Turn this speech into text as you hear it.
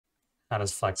how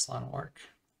does Flexalon work?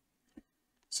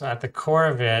 So at the core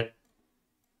of it,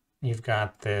 you've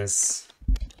got this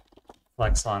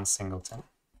Flexalon singleton.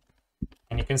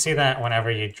 And you can see that whenever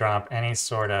you drop any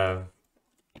sort of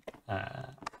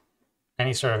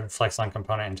Flexalon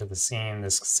component into the scene,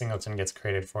 this singleton gets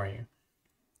created for you.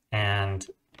 And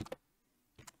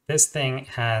this thing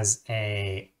has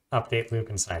a update loop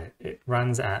inside it. It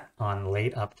runs on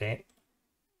late update.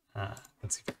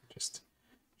 Let's see if I can just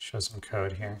show some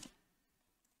code here.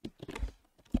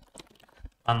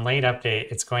 On late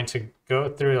update, it's going to go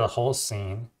through the whole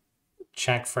scene,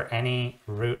 check for any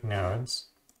root nodes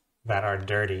that are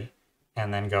dirty,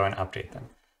 and then go and update them.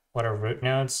 What are root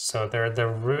nodes? So they're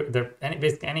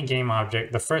basically any game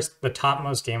object, the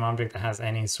topmost game object that has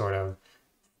any sort of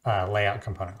layout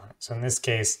component on it. So in this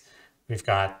case, we've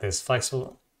got this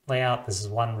flexible layout. This is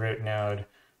one root node.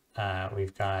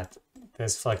 We've got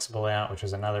this flexible layout, which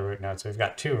is another root node. So we've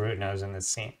got two root nodes in this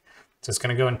scene. So it's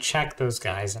going to go and check those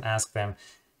guys and ask them,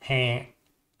 hey,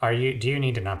 do you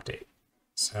need an update?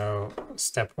 So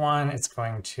step one, it's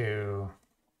going to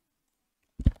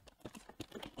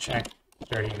check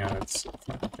dirty nodes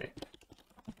for update.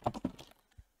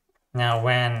 Now,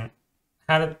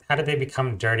 how did they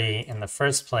become dirty in the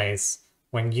first place?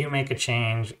 When you make a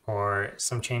change or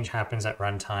some change happens at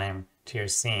runtime to your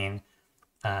scene,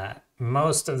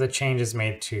 most of the changes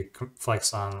made to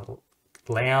Flexalon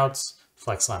layouts,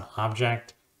 Flexalon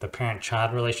object, the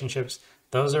parent-child relationships,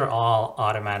 those are all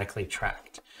automatically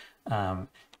tracked.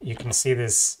 You can see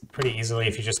this pretty easily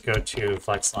if you just go to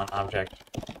Flexalon object.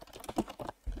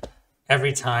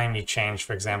 Every time you change,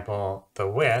 for example, the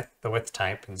width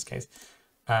type in this case,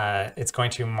 it's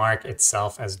going to mark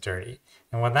itself as dirty.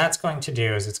 And what that's going to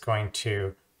do is it's going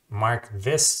to mark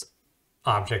this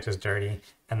object as dirty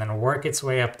and then work its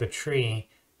way up the tree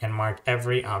and mark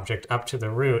every object up to the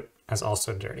root as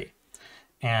also dirty.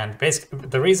 And basically,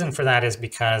 the reason for that is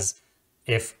because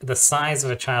if the size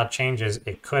of a child changes,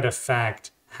 it could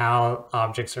affect how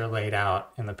objects are laid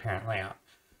out in the parent layout.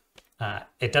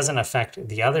 It doesn't affect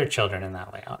the other children in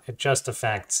that layout. It just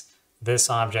affects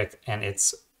this object and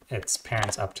its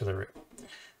parents up to the root.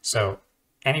 So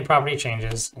any property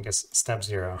changes, I guess step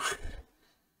 0.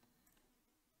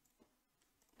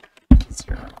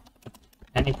 0.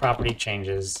 Any property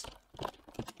changes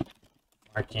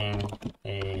marking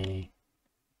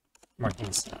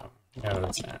some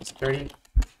nodes as dirty.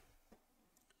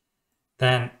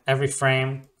 Then every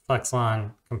frame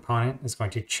Flexalon component is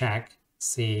going to check,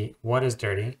 see what is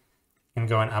dirty, and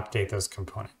go and update those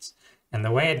components. And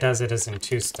the way it does it is in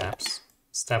 2 steps.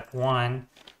 Step 1,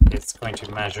 it's going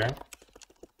to measure.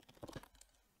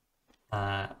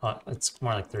 Well, it's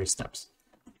more like 3 steps.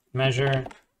 Measure,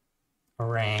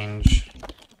 arrange,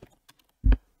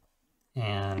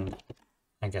 and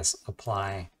I guess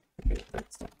apply.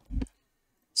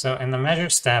 So in the measure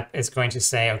step, it's going to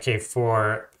say, okay,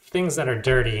 for things that are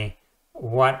dirty,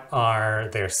 what are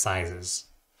their sizes?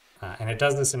 And it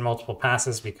does this in multiple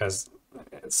passes because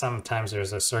sometimes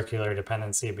there's a circular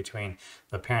dependency between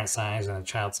the parent size and the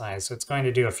child size. So it's going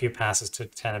to do a few passes to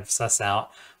kind of suss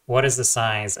out what is the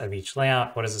size of each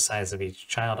layout, what is the size of each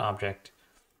child object.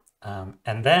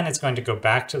 And then it's going to go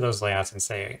back to those layouts and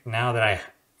say,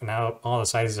 now all the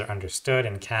sizes are understood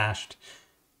and cached,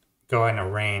 go and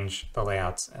arrange the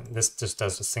layouts. And this just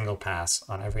does a single pass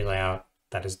on every layout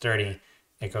that is dirty.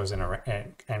 It goes in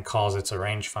and calls its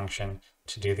arrange function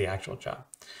to do the actual job.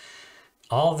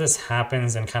 All of this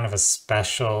happens in kind of a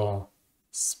special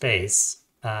space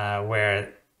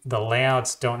where the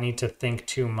layouts don't need to think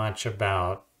too much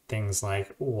about things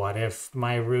like, what if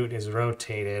my root is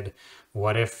rotated?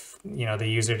 What if, the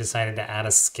user decided to add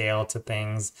a scale to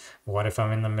things? What if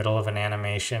I'm in the middle of an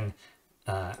animation?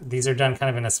 These are done kind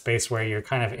of in a space where you're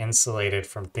kind of insulated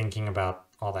from thinking about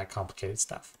all that complicated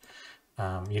stuff.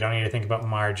 You don't need to think about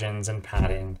margins and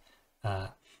padding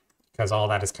because all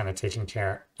that is kind of taken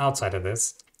care outside of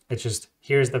this. It's just,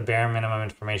 here's the bare minimum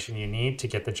information you need to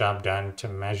get the job done, to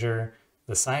measure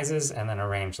the sizes and then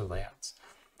arrange the layouts.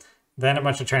 Then a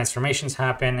bunch of transformations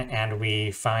happen and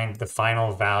we find the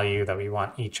final value that we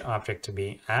want each object to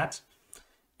be at.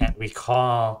 And we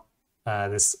call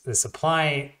this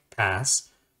apply pass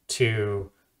to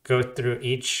go through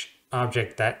each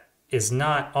object that is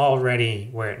not already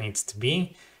where it needs to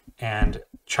be and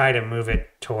try to move it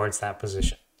towards that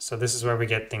position. So this is where we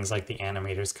get things like the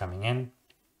animators coming in,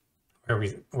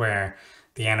 where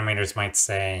the animators might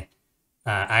say,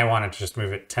 I want to just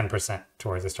move it 10%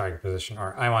 towards this target position,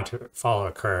 or I want to follow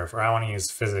a curve, or I want to use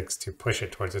physics to push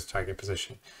it towards this target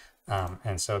position.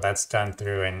 And so that's done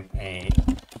through a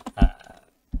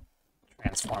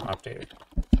transform updater.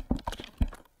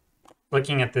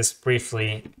 looking at this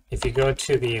briefly, if you go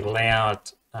to the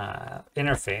layout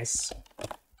interface,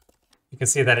 you can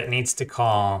see that it needs to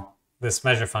call this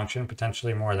measure function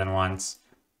potentially more than once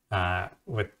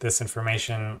with this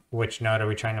information. Which node are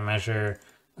we trying to measure?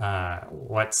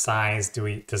 What size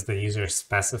does the user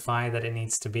specify that it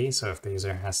needs to be? So if the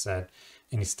user has said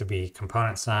it needs to be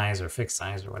component size or fixed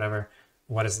size or whatever,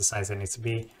 what is the size that needs to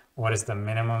be? What is the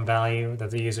minimum value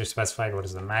that the user specified? What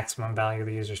is the maximum value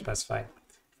the user specified?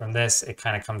 From this, it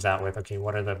kind of comes out with, okay,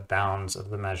 what are the bounds of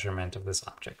the measurement of this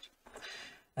object?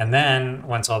 And then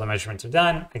once all the measurements are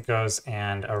done, it goes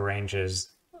and arranges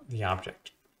the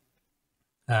object.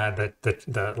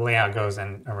 The layout goes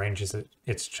and arranges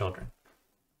its children.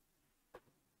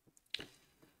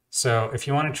 So if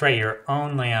you want to try your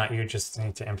own layout, you just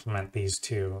need to implement these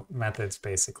two methods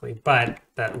basically, but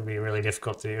that would be really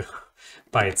difficult to do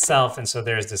by itself. And so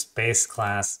there's this base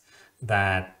class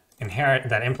that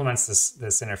implements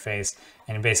this interface,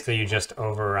 and basically you just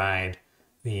override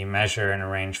the measure and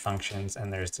arrange functions,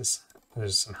 and there's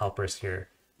some helpers here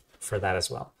for that as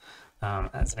well.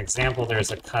 As an example, there's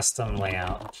a custom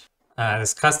layout.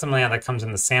 This custom layout that comes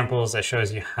in the samples that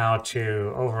shows you how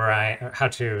to override, how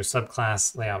to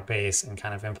subclass layout base and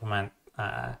kind of implement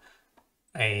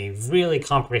a really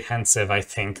comprehensive, I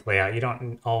think, layout. You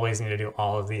don't always need to do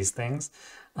all of these things,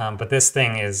 but this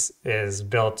thing is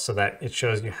built so that it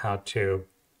shows you how to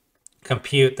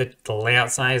compute the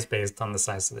layout size based on the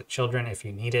size of the children if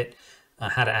you need it,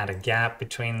 how to add a gap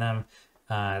between them,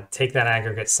 take that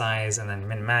aggregate size and then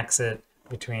min-max it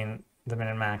between the min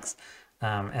and max.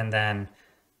 And then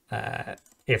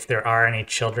if there are any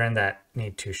children that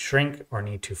need to shrink or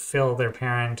need to fill their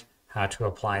parent, how to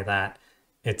apply that.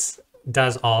 It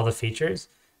does all the features.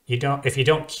 If you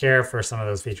don't care for some of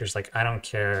those features, like I don't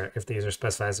care if the user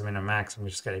specifies a min or max, I'm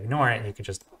just going to ignore it. You could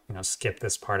just skip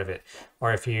this part of it.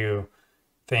 Or if you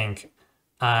think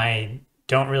I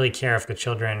don't really care if the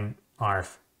children are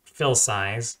fill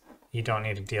size, you don't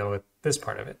need to deal with this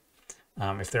part of it.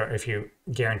 If you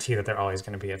guarantee that they're always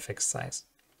going to be a fixed size.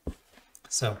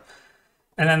 So,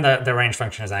 and then the range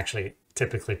function is actually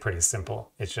typically pretty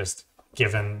simple. It's just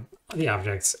given the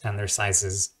objects and their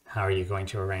sizes, how are you going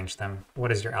to arrange them?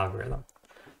 What is your algorithm?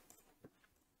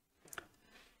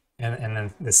 And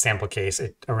then the sample case,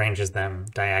 it arranges them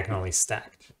diagonally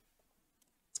stacked.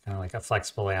 It's kind of like a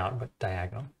flexible layout, but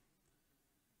diagonal.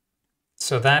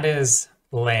 So that is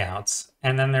layouts.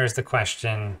 And then there's the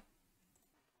question.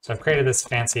 So I've created this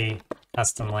fancy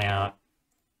custom layout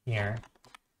here,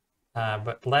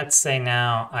 but let's say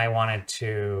now I wanted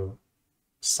to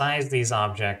size these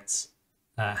objects.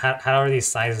 How are these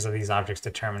sizes of these objects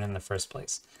determined in the first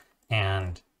place?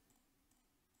 And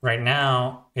right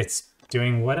now it's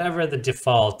doing whatever the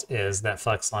default is that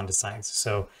Flexalon decides.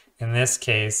 So in this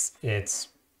case, it's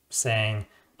saying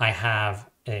I have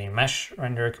a mesh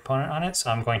renderer component on it, so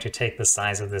I'm going to take the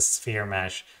size of this sphere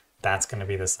mesh. That's going to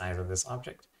be the size of this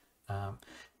object.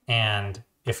 And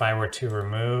if I were to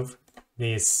remove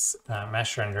these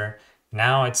mesh render,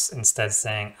 now it's instead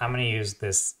saying I'm going to use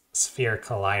this sphere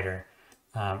collider.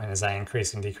 And as I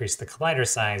increase and decrease the collider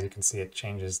size, you can see it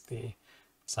changes the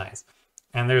size.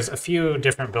 And there's a few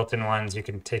different built-in ones. You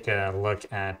can take a look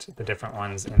at the different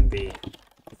ones in the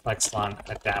Flexalon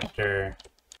adapter.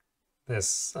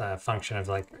 This function of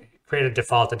like create a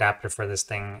default adapter for this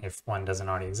thing if one doesn't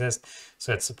already exist.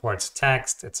 So it supports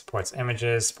text, it supports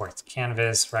images, supports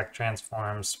canvas, rect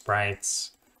transforms,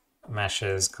 sprites,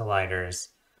 meshes, colliders.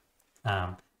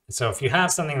 So if you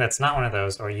have something that's not one of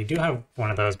those, or you do have one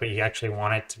of those, but you actually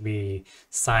want it to be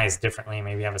sized differently,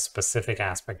 maybe you have a specific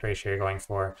aspect ratio you're going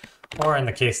for, or in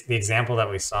the example that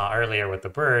we saw earlier with the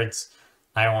birds,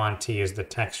 I want to use the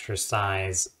texture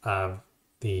size of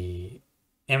the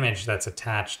image that's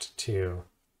attached to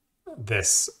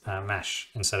this mesh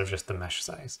instead of just the mesh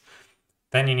size.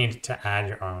 Then you need to add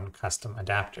your own custom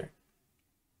adapter.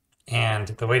 And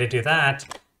the way to do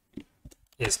that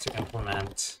is to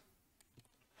implement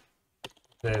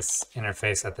this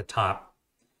interface at the top,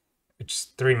 which is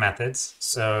 3 methods.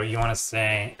 So you want to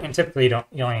say, and typically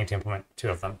you only need to implement 2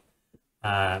 of them.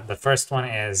 The first one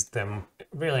is, the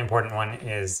really important one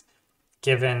is,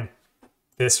 given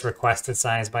this requested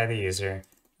size by the user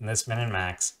and this min and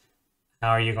max, how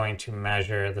are you going to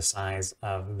measure the size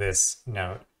of this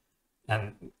node?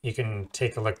 And you can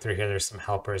take a look through here. There's some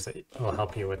helpers that will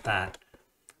help you with that.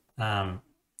 And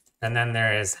then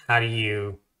there is, how do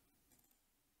you,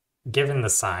 given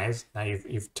the size, now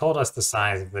you've told us the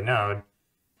size of the node,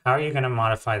 how are you going to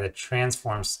modify the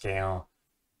transform scale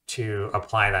to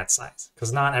apply that size?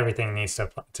 Because not everything needs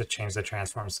to change the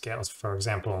transform scales. For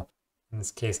example, in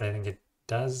this case, I think it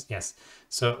does, yes.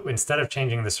 So instead of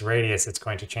changing this radius, it's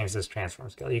going to change this transform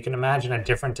scale. You can imagine a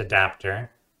different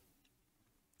adapter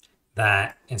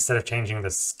that instead of changing the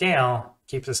scale,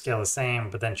 keeps the scale the same,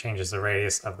 but then changes the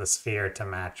radius of the sphere to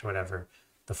match whatever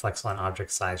the Flexalon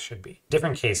object size should be.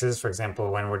 Different cases, for example,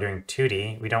 when we're doing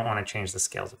 2D, we don't want to change the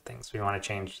scales of things. We want to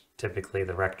change typically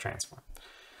the rect transform.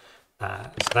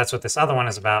 So that's what this other one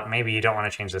is about. Maybe you don't want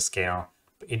to change the scale,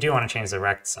 but you do want to change the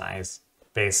rect size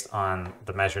based on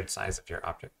the measured size of your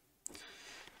object.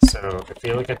 So if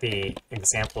you look at the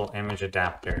example image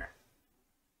adapter,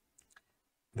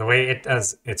 the way it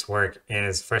does its work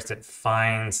is first it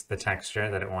finds the texture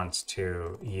that it wants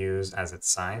to use as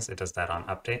its size. It does that on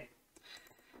update.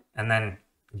 And then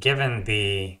given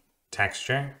the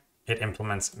texture, it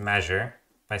implements measure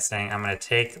by saying, I'm going to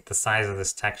take the size of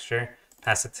this texture,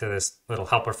 pass it to this little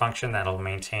helper function that'll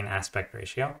maintain aspect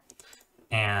ratio.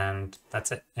 And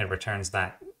that's it. It returns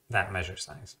that measure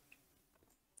size.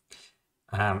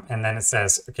 And then it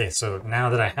says, okay, so now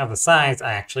that I have the size,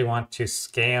 I actually want to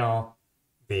scale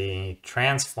the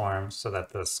transform so that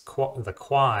the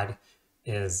quad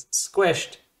is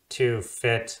squished to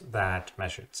fit that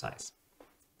measured size.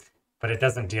 But it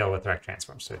doesn't deal with rect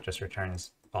transform, so it just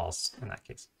returns false in that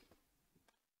case.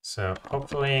 So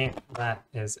hopefully that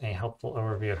is a helpful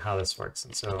overview of how this works.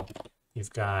 And so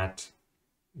you've got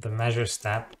the measure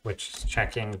step, which is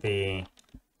checking the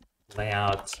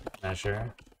layout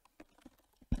measure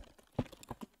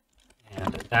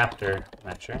and adapter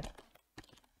measure.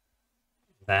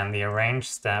 Then the arrange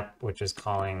step, which is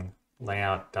calling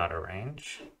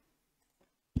layout.arrange.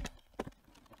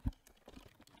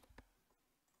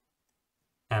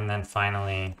 And then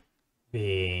finally,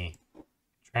 the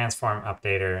transform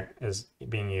updater is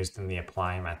being used in the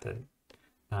apply method.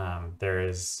 There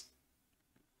is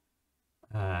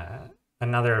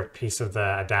another piece of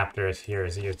the adapter here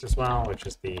is used as well, which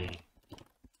is the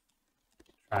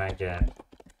try get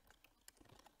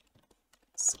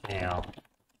scale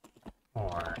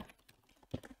or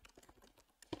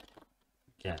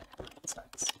get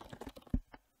size.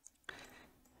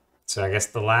 So I guess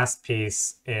the last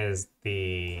piece is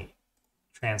the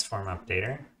transform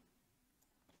updater,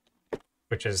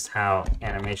 which is how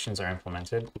animations are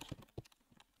implemented.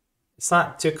 It's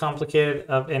not too complicated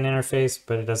of an interface,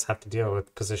 but it does have to deal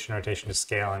with position, rotation to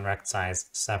scale, and rect size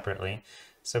separately.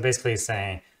 So basically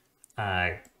saying,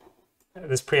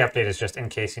 this pre-update is just in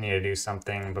case you need to do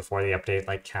something before the update,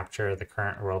 like capture the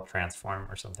current world transform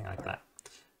or something like that.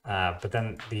 But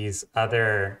then these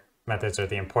other methods are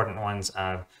the important ones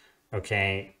of,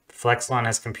 okay, Flexalon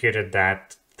has computed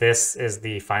that this is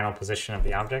the final position of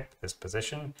the object, this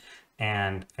position,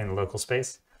 and in local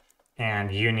space.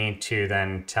 And you need to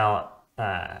then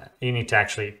you need to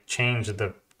actually change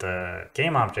the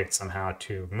game object somehow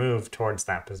to move towards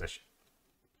that position.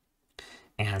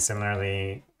 And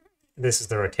similarly, this is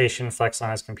the rotation Flexalon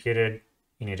has computed.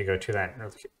 You need to go to that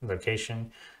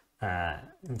location,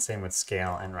 and same with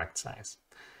scale and rect size.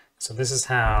 So this is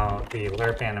how the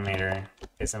lerp animator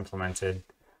is implemented.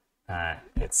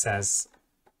 It says,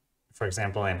 for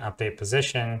example, in update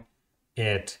position,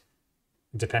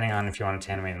 depending on if you want it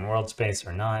to animate in world space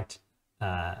or not,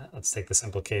 let's take the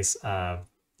simple case of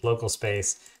local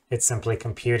space. It's simply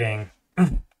computing,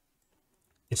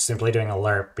 it's simply doing a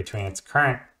lerp between its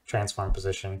current transform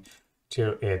position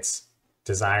to its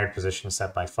desired position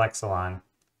set by Flexalon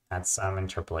at some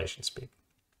interpolation speed.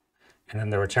 And then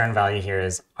the return value here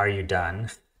is, are you done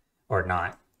or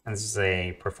not? And this is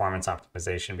a performance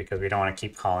optimization because we don't want to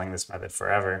keep calling this method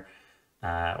forever.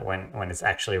 When it's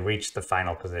actually reached the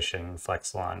final position,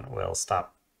 Flexalon will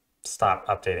stop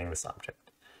updating this object.